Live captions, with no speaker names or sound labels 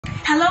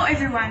Hello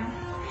everyone,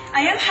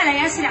 I am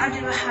Halayasir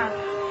Abdul Wahab,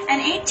 an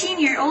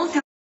 18-year-old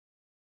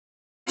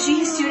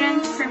PhD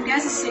student from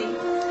Gaza City.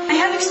 I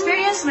have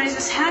experienced what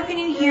is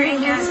happening here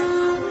in Gaza.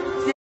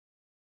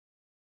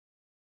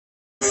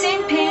 The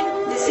same pain,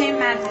 the same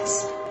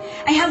madness.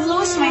 I have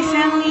lost my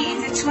family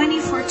in the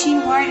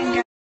 2014 war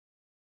in Gaza.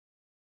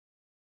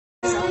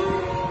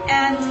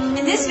 And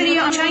in this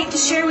video, I'm trying to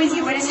share with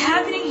you what is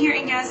happening here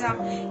in Gaza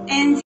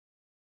in the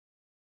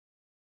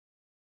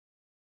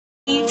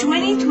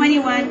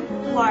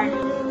 2021 war.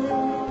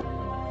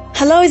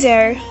 Hello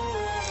there.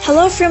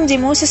 Hello from the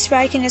most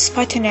striking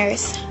spot on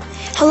earth.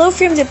 Hello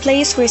from the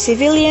place where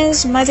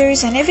civilians,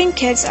 mothers, and even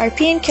kids are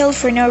being killed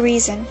for no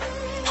reason.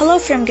 Hello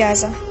from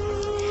Gaza.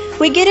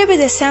 We get up at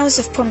the sounds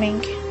of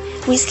bombing.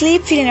 We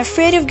sleep feeling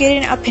afraid of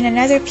getting up in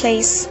another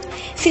place,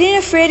 feeling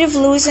afraid of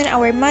losing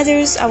our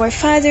mothers, our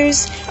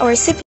fathers, our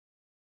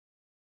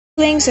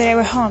siblings, or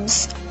our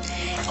homes.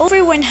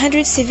 Over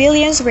 100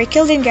 civilians were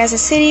killed in Gaza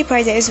City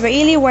by the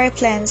Israeli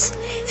warplanes,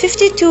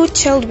 52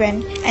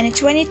 children and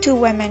 22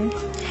 women.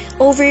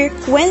 Over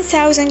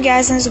 1,000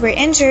 Gazans were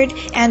injured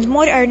and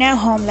more are now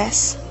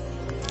homeless.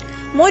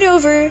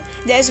 Moreover,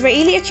 the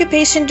Israeli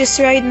occupation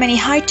destroyed many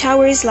high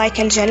towers like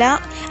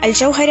Al-Jala,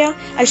 Al-Jawhara,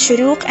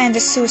 Al-Shuruq and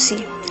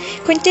Al-Susi,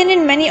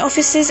 containing many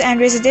offices and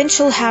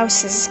residential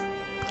houses.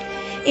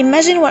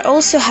 Imagine what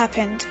also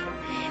happened.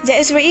 The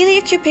Israeli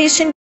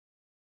occupation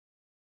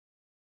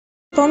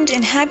bombed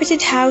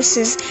inhabited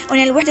houses on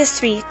Al-Wahda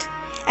street.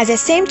 At the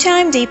same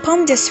time, they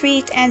bombed the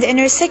street and the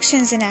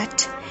intersections in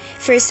it.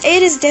 First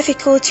aid is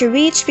difficult to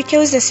reach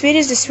because the street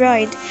is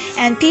destroyed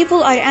and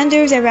people are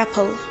under the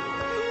rubble.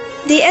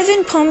 They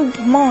even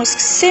bombed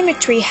mosques,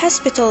 cemeteries,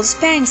 hospitals,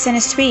 banks,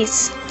 and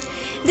streets.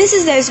 This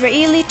is the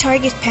Israeli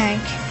target bank,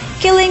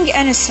 killing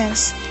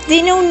innocents.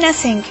 They know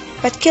nothing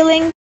but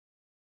killing,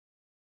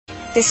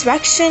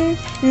 destruction,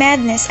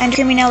 madness, and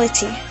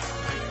criminality.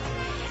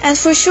 And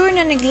for sure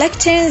not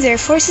neglecting their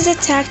forces'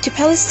 attack to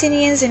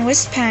Palestinians in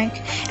West Bank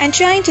and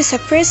trying to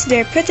suppress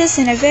their protests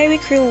in a very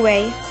cruel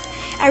way.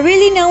 I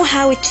really know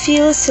how it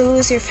feels to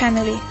lose your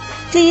family.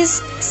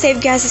 Please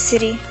save Gaza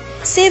City.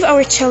 Save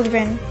our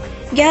children.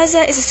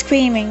 Gaza is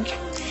screaming.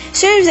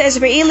 Share the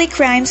Israeli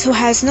crimes who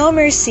has no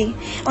mercy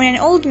on an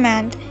old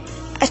man,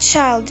 a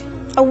child,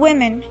 a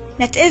woman,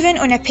 not even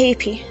on a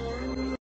baby.